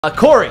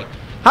Kory,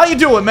 how you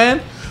doing,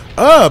 man?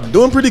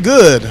 Doing pretty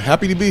good.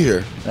 Happy to be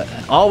here.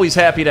 Always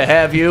happy to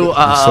have you.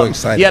 I'm so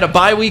excited. You had a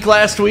bye week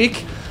last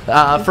week.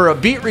 For a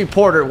beat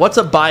reporter, what's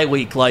a bye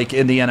week like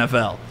in the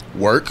NFL?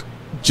 Work.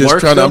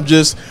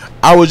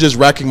 I was just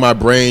racking my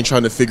brain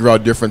trying to figure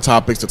out different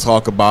topics to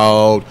talk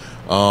about.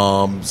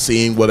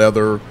 Seeing what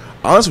other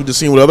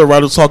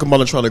writers talking about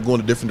and trying to go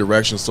in a different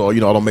direction. So I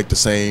don't make the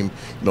same,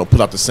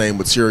 put out the same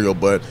material.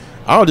 But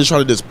I was just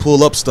trying to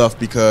pull up stuff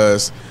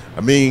because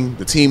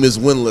the team is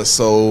winless,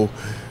 so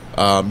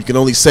you can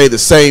only say the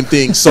same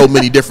thing so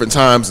many different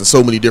times in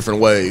so many different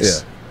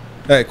ways. Yeah.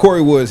 Hey,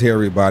 Kory Woods here,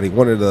 everybody.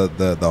 One of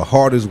the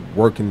hardest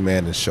working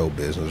man in show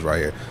business right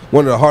here.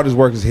 One of the hardest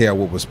workers here at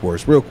Woodward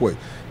Sports. Real quick.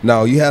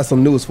 Now, you have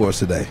some news for us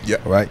today. Yeah.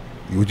 Right?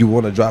 Would you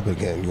want to drop it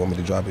again? You want me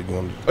to drop it?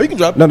 You can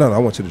drop it. No, I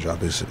want you to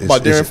drop it.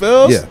 About Darren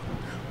Fells? Yeah.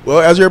 Well,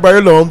 as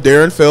everybody knows,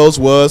 Darren Fells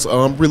was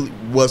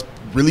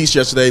released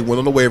yesterday, went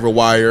on the waiver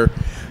wire.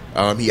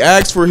 He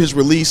asked for his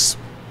release.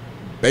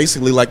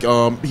 Basically,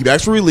 he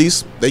asked for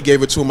release. They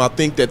gave it to him. I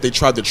think that they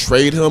tried to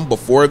trade him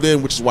before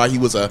then, which is why he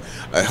was a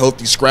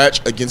healthy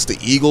scratch against the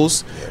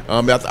Eagles.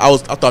 I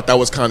thought that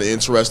was kind of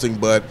interesting,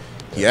 but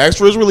he asked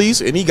for his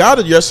release, and he got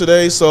it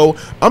yesterday. So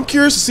I'm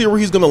curious to see where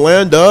he's going to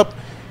land up.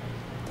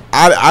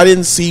 I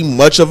didn't see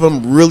much of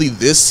him really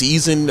this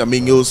season.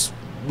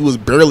 It was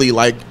barely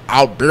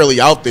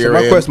out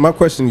there. So my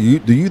question to you: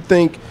 do you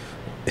think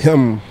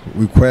him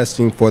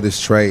requesting for this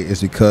trade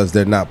is because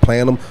they're not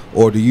playing him,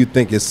 or do you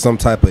think it's some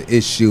type of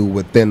issue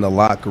within the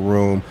locker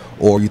room,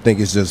 or you think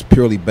it's just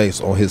purely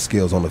based on his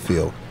skills on the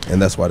field,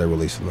 and that's why they're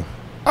releasing him?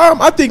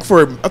 I think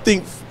for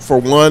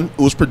one, it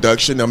was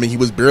production. He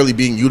was barely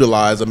being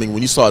utilized.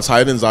 When you saw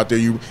tight ends out there,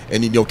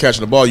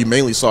 catching the ball, you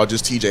mainly saw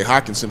just T.J.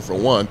 Hockenson for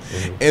one,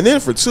 and then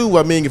for two,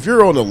 if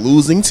you're on a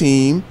losing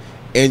team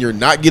and you're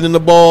not getting the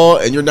ball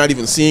and you're not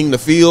even seeing the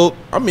field,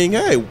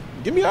 hey,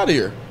 get me out of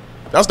here.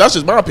 That's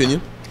just my opinion.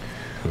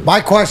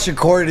 My question,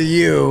 Kory, to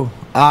you,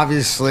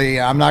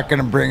 obviously, I'm not going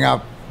to bring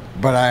up,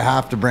 but I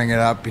have to bring it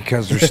up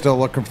because we're still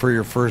looking for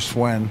your first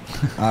win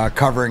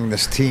covering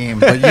this team.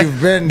 But you've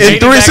been in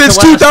three since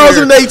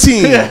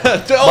 2018.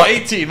 Yeah.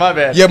 18, my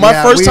bad. Yeah,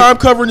 my first time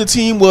covering the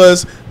team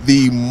was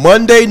the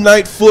Monday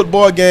Night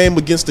Football game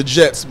against the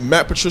Jets,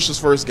 Matt Patricia's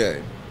first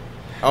game.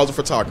 I was a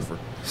photographer.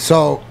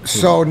 So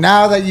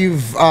now that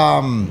you've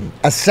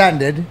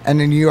ascended and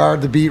then you are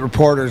the beat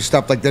reporter and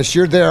stuff like this,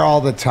 you're there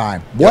all the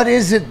time. Yep. What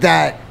is it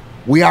that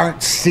we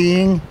aren't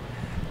seeing?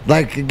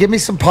 Like, give me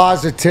some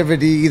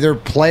positivity, either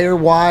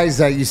player-wise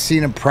that you've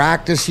seen in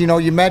practice.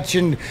 You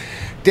mentioned,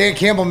 Dan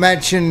Campbell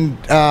mentioned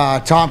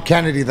Tom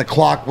Kennedy, the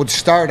clock would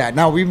start at.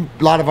 Now, a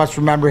lot of us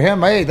remember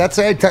him. Hey,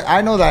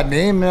 I know that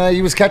name.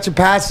 He was catching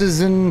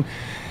passes in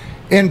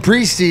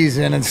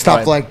preseason and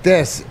stuff like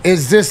this.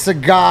 Is this a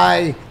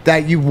guy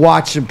that you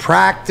watch in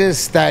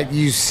practice that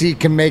you see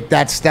can make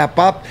that step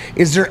up?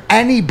 Is there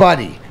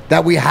anybody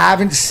that we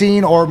haven't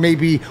seen, or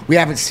maybe we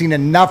haven't seen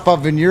enough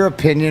of, in your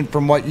opinion,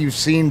 from what you've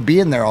seen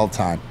being there all the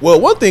time? Well,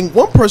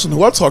 one person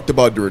who I talked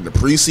about during the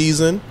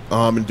preseason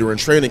and during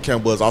training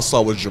camp was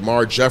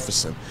Jermar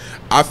Jefferson.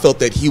 I felt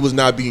that he was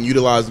not being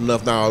utilized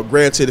enough. Now,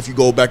 granted, if you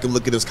go back and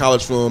look at his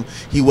college film,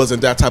 he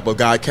wasn't that type of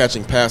guy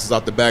catching passes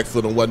out the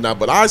backfield and whatnot.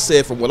 But I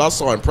said from what I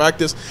saw in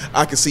practice,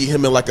 I could see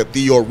him in like a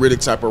Theo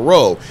Riddick type of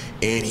role.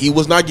 And he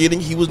was not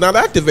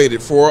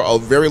activated for a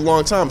very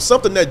long time.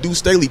 Something that Deuce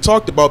Staley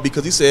talked about,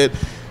 because he said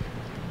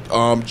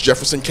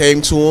Jefferson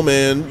came to him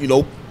and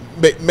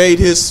made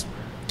his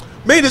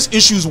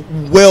issues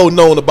well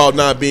known about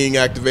not being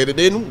activated.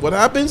 And what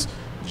happens?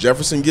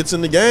 Jefferson gets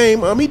in the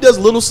game. He does a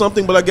little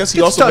something, but I guess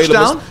he also made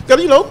got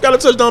a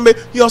touchdown.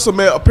 He also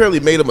apparently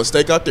made a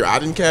mistake out there. I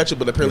didn't catch it,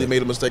 but apparently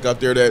made a mistake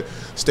out there that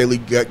Staley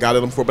got at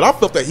him for. But I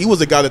felt that he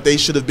was a guy that they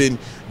should have been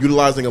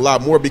utilizing a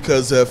lot more,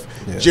 because if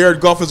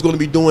Jared Goff is going to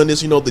be doing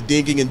this, the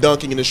dinking and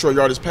dunking and the short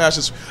yardage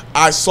passes,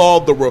 I saw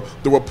the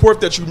report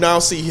that you now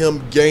see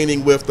him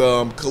gaining with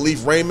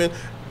Khalif Raymond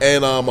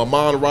and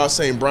Amon-Ra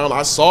St. Brown.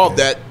 I saw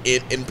that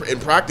in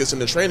practice in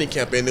the training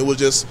camp, and it was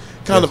just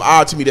kind of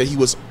odd to me that he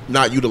was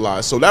not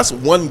utilized. So that's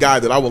one guy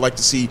that I would like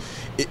to see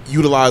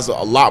utilized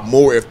a lot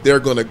more if they're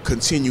going to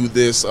continue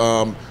this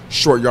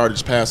short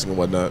yardage passing and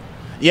whatnot.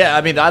 Yeah,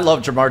 I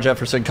love Jermar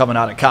Jefferson coming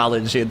out of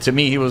college. To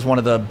me, he was one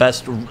of the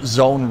best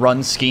zone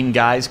run scheme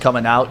guys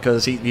coming out,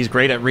 because he's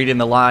great at reading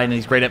the line, and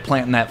he's great at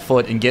planting that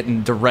foot and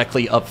getting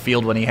directly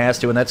upfield when he has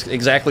to. And that's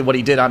exactly what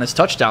he did on his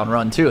touchdown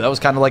run, too. That was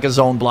kind of like a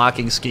zone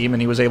blocking scheme,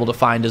 and he was able to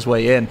find his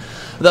way in.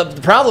 The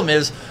problem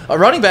is,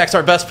 running back's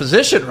our best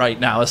position right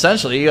now,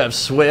 essentially. You have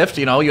Swift,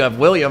 you have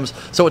Williams,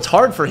 so it's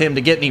hard for him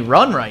to get any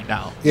run right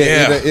now.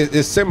 Yeah.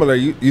 It's similar.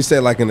 You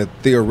said like in a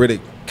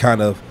theoretic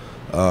kind of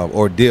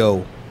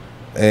ordeal.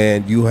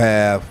 And you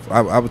have,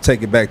 I would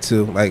take it back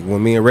to like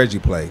when me and Reggie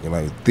played.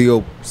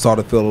 Theo saw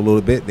the field a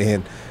little bit,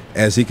 then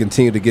as he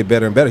continued to get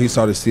better and better, he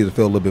started to see the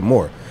field a little bit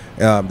more.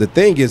 The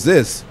thing is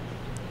this: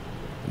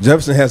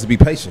 Jefferson has to be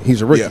patient.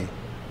 He's a rookie.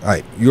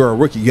 Yeah. You're a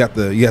rookie. You have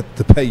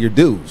to pay your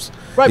dues.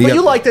 Right, but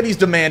you like that he's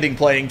demanding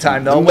playing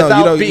time, though, No,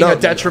 without being a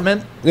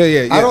detriment.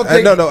 Yeah. I don't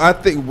think. No. I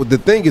think the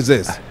thing is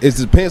this: it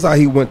depends how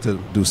he went to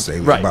do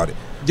Staley Right. about it.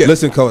 Yeah.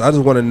 Listen, coach, I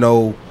just want to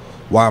know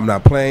why I'm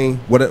not playing.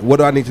 What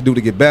do I need to do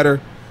to get better?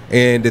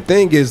 And the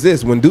thing is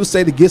this: when Deuce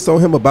Staley gets on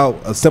him about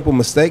a simple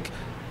mistake,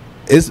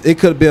 it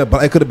could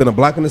have been a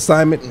blocking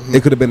assignment. Mm-hmm.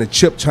 It could have been a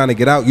chip trying to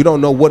get out. You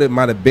don't know what it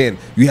might have been.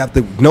 You have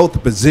to know the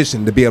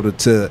position to be able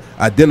to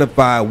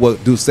identify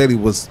what Deuce Staley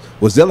was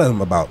yelling at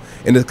him about.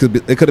 And it could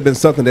have been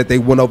something that they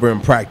went over in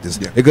practice.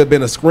 Yeah. It could have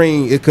been a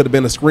screen. It could have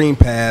been a screen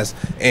pass,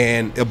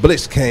 and a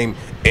blitz came.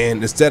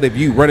 And instead of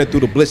you running through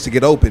the blitz to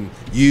get open,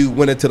 you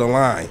went into the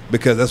line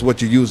because that's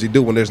what you usually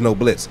do when there's no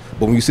blitz.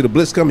 But when you see the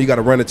blitz coming, you got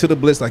to run into the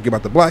blitz like you're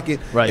about to block it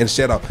and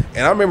shut off.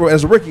 And I remember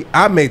as a rookie,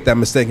 I made that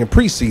mistake in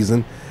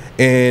preseason.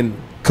 And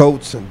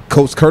Coach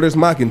Curtis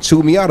Mockin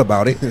chewed me out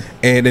about it,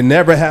 and it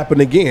never happened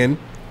again.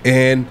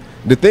 And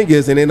the thing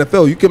is, in the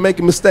NFL, you can make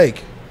a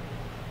mistake,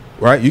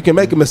 right? You can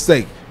make a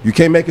mistake. You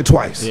can't make it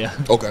twice. Yeah.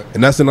 Okay.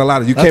 And that's in a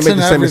lot of. You That's can't make in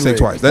the same every mistake league.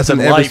 twice. That's in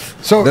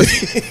life. So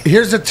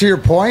here's to your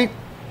point,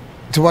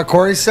 to what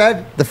Kory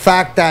said, the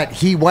fact that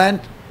he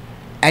went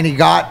and he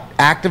got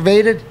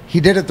activated, he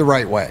did it the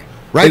right way.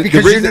 Right,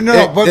 because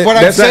but what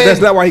I'm saying,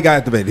 that's not why he got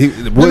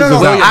activated. No, was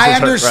I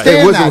hurt,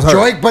 understand right. that, was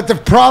hurt. Joy. But the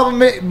problem,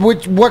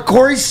 with what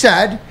Kory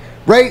said,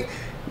 right,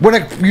 when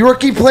a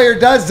rookie player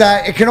does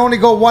that, it can only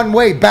go one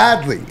way,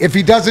 badly. If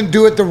he doesn't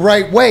do it the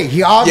right way,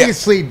 he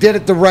obviously did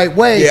it the right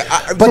way.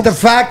 Yeah, but the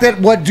fact that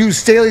what Deuce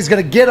Staley's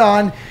going to get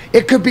on,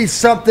 it could be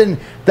something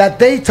that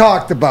they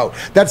talked about.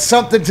 That's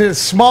something to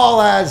as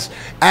small as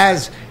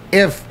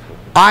if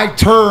I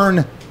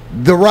turn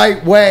the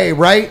right way,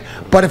 right?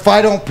 But if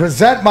I don't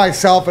present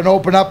myself and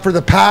open up for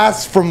the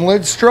pass from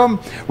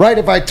Lidstrom, right?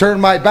 If I turn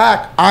my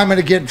back, I'm going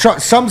to get in trouble.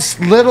 Some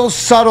little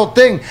subtle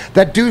thing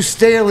that Deuce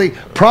Staley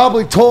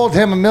probably told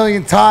him a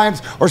million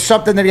times, or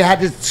something that he had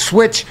to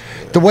switch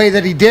the way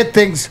that he did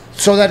things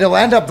so that it'll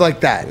end up like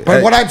that.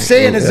 But what I'm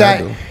saying is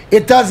that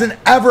it doesn't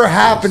ever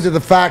happen to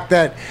the fact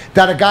that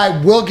a guy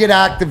will get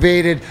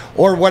activated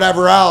or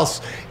whatever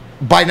else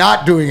by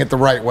not doing it the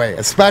right way,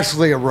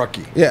 especially a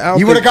rookie. Yeah,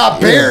 he would have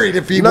got buried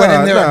if he went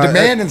in there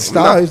demanding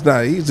stuff. No, he's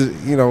not. He's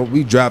just,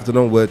 we drafted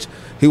him, which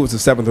he was a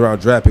 7th round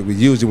draft pick.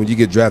 Usually when you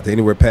get drafted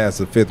anywhere past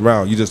the 5th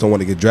round, you just don't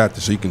want to get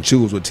drafted, so you can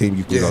choose what team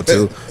you can go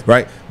to,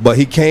 right? But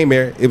he came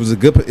here. It was a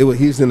good.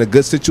 He's in a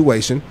good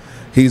situation.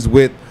 He's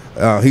with.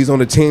 He's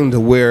on a team to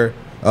where.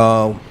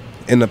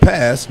 In the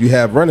past, you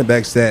have running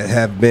backs that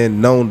have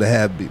been known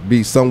to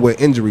be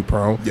somewhat injury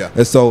prone. Yeah.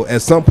 And so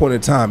at some point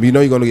in time, you're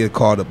going to get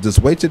called up. Just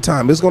wait your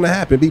time. It's going to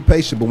happen. Be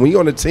patient. But when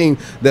you're on a team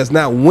that's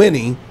not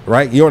winning,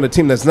 right? You're on a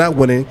team that's not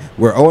winning.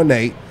 We're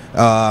 0-8.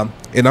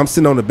 And I'm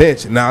sitting on the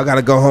bench. Now I got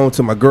to go home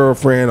to my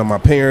girlfriend or my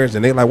parents,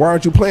 and they're like, "Why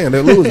aren't you playing?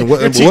 They're losing."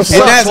 That's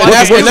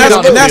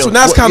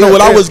kind of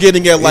what I was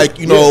getting at. Like,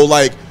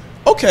 like,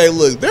 okay,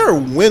 look, they're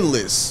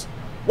winless.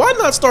 Why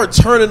not start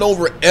turning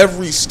over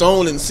every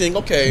stone and seeing,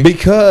 okay?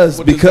 Because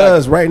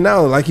right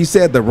now, like he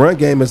said, the run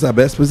game is our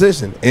best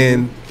position,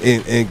 and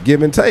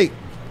give and take,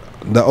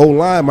 the O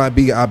line might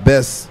be our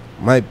best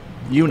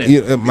unit.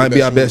 It might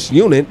be our best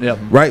unit,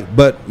 right?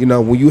 But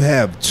when you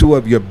have two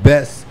of your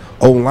best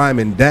O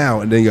linemen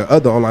down, and then your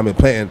other O lineman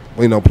playing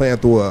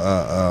through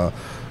I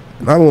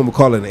don't want to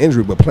call it an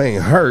injury, but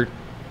playing hurt.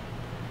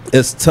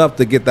 It's tough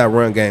to get that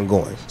run game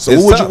going. So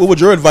what would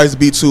your advice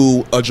be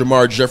to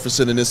Jamar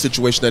Jefferson in this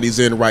situation that he's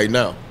in right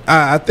now?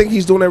 I think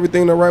he's doing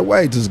everything the right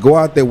way. Just go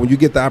out there when you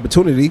get the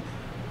opportunity.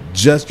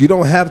 You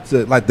don't have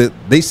to,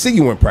 they see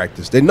you in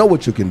practice. They know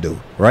what you can do,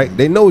 right?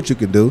 They know what you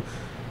can do.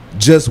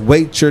 Just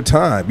wait your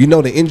time.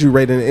 The injury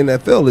rate in the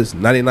NFL is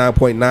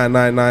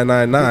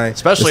 99.99999.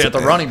 Especially at the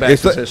running back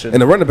position.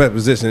 In the running back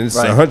position, it's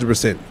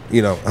 100%,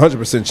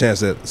 100% chance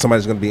that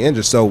somebody's going to be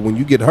injured. So when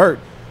you get hurt,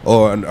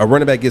 or a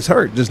running back gets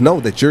hurt, just know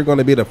that you're going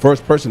to be the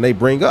first person they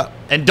bring up.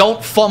 And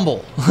don't fumble.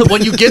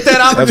 When you get that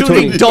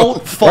opportunity,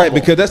 don't fumble. Right,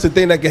 because that's the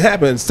thing that can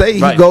happen. Say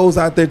he goes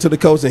out there to the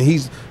coach and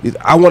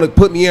I want to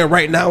put me in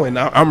right now and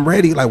I'm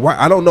ready. Like, why?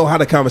 I don't know how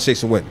the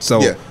conversation went.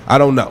 So I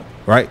don't know,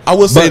 right? I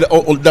will say,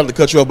 not to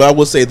cut you off, but I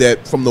will say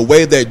that from the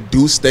way that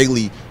Deuce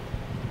Staley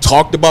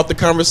talked about the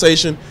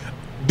conversation,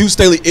 Deuce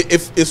Staley,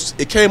 if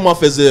it came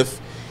off as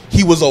if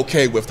he was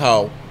okay with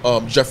how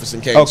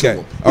Jefferson came to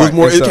him. It was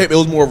more. It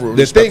was more of a.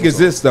 The thing is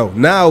this though.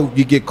 Now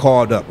you get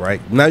called up, right?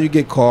 Now you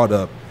get called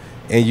up,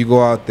 and you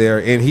go out there,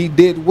 and he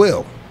did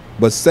well.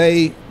 But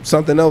say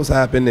something else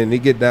happened, and they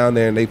get down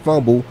there and they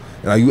fumble.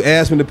 Now you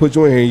ask me to put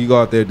you in here, and you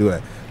go out there and do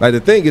that. Like the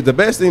thing is, the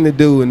best thing to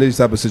do in this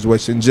type of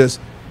situation,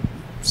 just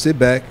sit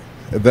back,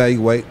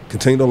 evaluate,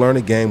 continue to learn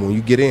the game. When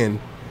you get in,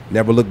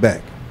 never look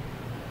back.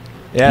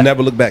 Yeah,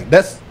 never look back.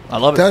 I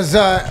love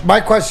it.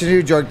 My question to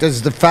you, George,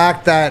 does the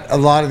fact that a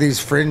lot of these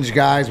fringe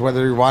guys,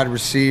 whether you're wide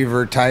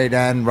receiver, tight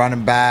end,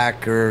 running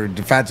back, or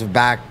defensive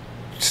back,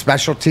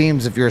 special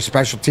teams, if you're a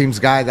special teams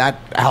guy, that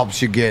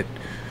helps you get,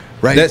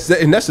 right? That's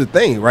the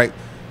thing, right?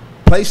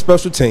 Play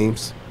special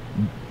teams,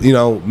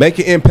 make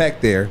an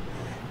impact there,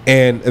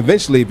 and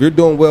eventually, if you're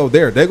doing well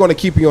there, they're going to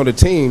keep you on the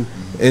team,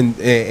 and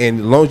as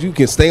long as you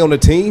can stay on the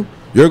team,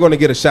 you're going to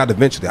get a shot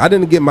eventually. I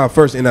didn't get my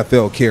first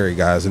NFL carry,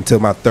 guys, until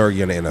my 3rd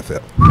year in the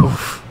NFL.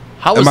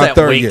 How was my that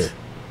 3rd weight? year,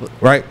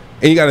 right?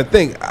 And you got to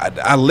think,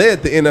 I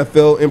led the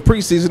NFL in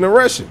preseason in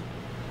rushing.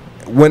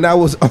 When I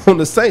was on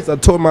the Saints, I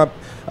tore my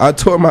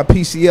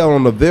PCL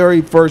on the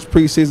very first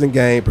preseason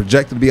game,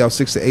 projected to be out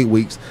 6 to 8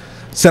 weeks.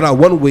 Set out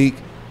 1 week,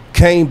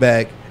 came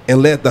back,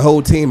 and led the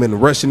whole team in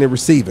rushing and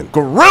receiving.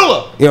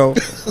 Gorilla! You know,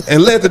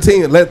 and led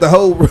the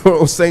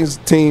whole Saints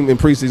team in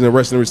preseason in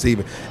rushing and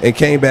receiving, and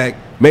came back,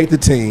 made the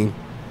team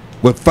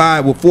with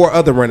 4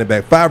 other running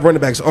backs, 5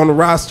 running backs on the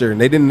roster,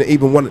 and they didn't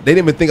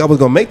even think I was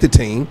gonna make the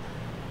team.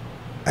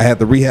 I had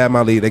to rehab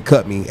my leg. They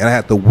cut me, and I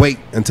had to wait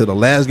until the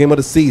last game of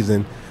the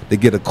season to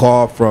get a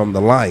call from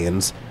the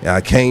Lions. And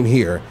I came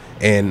here,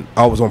 and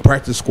I was on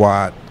practice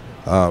squad.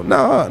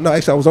 No,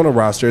 actually, I was on the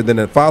roster. Then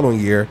the following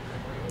year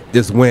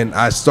is when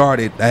I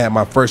started. I had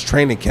my first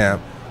training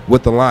camp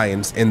with the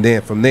Lions, and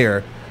then from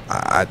there,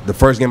 the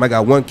first game I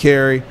got 1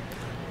 carry.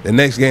 The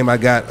next game I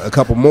got a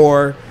couple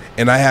more,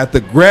 and I had to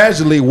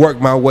gradually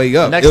work my way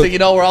up. Next thing you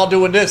know, we're all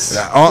doing this.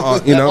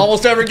 You know,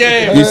 almost every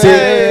game. you see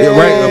it,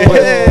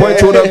 right? Point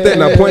to it up there,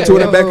 and I point to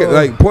it back.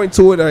 Like point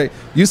to it. Like,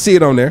 you see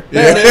it on there.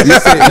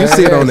 You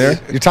see it on there.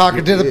 You're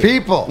talking to the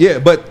people. Yeah,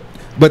 but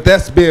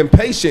that's being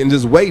patient and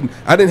just waiting.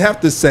 I didn't have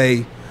to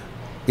say,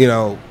 you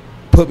know,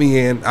 put me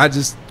in. I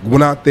just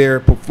went out there,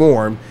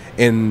 performed,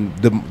 and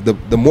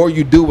the more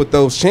you do with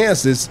those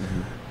chances,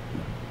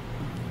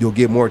 you'll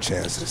get more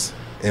chances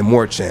and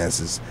more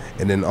chances,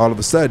 and then all of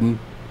a sudden.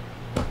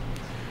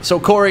 So,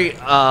 Kory,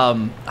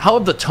 how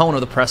have the tone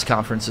of the press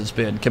conferences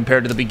been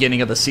compared to the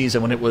beginning of the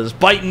season when it was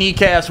bite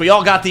kneecaps? We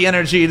all got the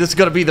energy. This is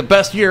going to be the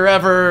best year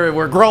ever.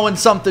 We're growing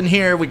something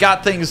here. We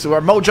got things.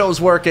 Our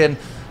mojo's working.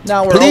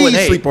 Now we're 0-8.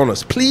 Please sleep on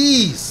us,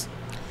 please.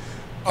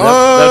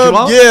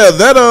 No,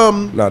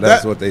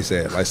 that's what they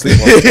said. Like sleep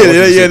on us.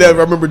 I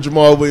remember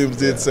Jamal Williams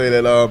did say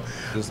that.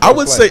 I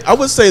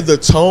would say the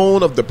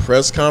tone of the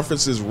press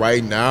conferences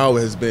right now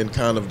has been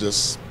kind of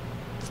just,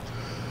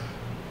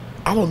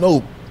 I don't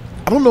know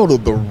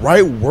the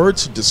right word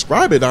to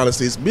describe it.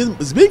 Honestly,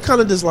 it's been kind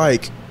of just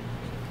like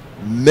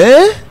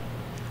meh.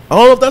 I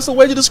don't know if that's the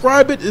way to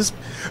describe it. Is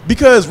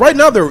because right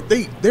now they're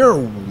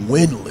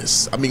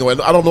winless. I mean,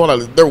 I don't know.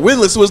 They're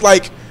winless. So it's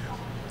like,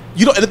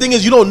 you know, and the thing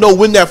is, you don't know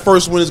when that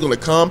first win is going to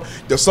come.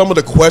 There's some of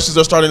the questions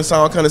are starting to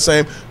sound kind of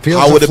same.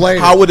 How would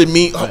it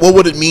mean? What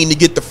would it mean to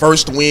get the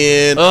first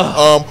win?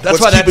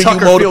 That's why that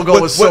Tucker field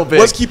goal was so big.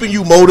 What's keeping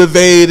you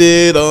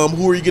motivated?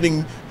 Who are you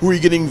getting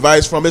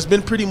advice from? It's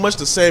been pretty much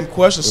the same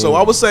question. So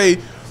I would say,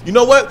 you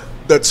know what?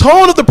 The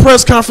tone of the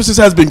press conferences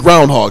has been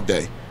Groundhog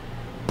Day.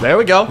 There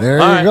we go. There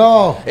you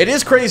go. It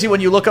is crazy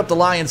when you look up the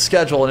Lions'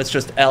 schedule and it's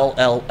just L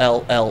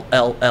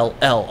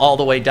all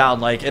the way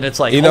down. Like, and it's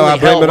like, you know, holy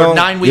hell, we're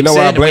 9 weeks in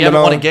and we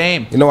haven't won a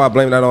game. You know what I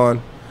blame that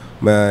on?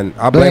 Man,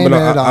 I blame it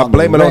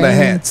on the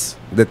hats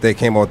that they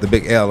came out with the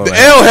big L on. The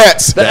L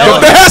hats. The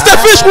hats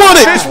that Fish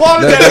wanted. Fish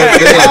wanted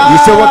that. You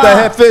still want that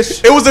hat,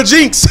 Fish? It was a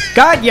jinx.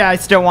 God, yeah, I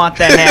still want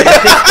that hat.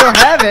 If they still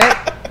have it.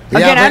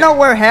 Again, I don't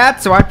wear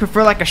hats, so I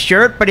prefer like a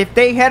shirt. But if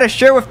they had a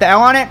shirt with the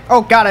L on it,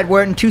 oh God, I'd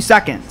wear it in 2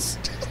 seconds.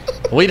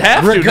 We'd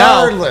have to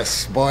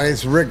regardless,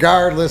 boys.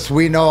 Regardless,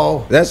 we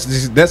know that's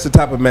the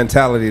type of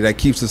mentality that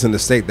keeps us in the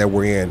state that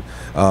we're in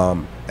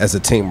as a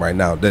team right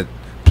now. That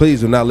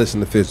please do not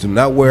listen to Fish. Do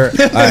not wear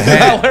a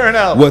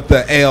hat with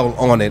the L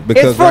on it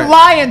because it's for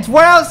Lions.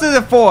 What else is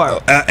it for?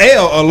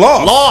 A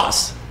loss.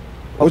 Loss.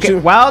 Okay,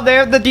 well,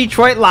 they're the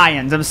Detroit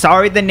Lions. I'm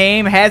sorry, the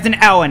name has an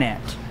L in it.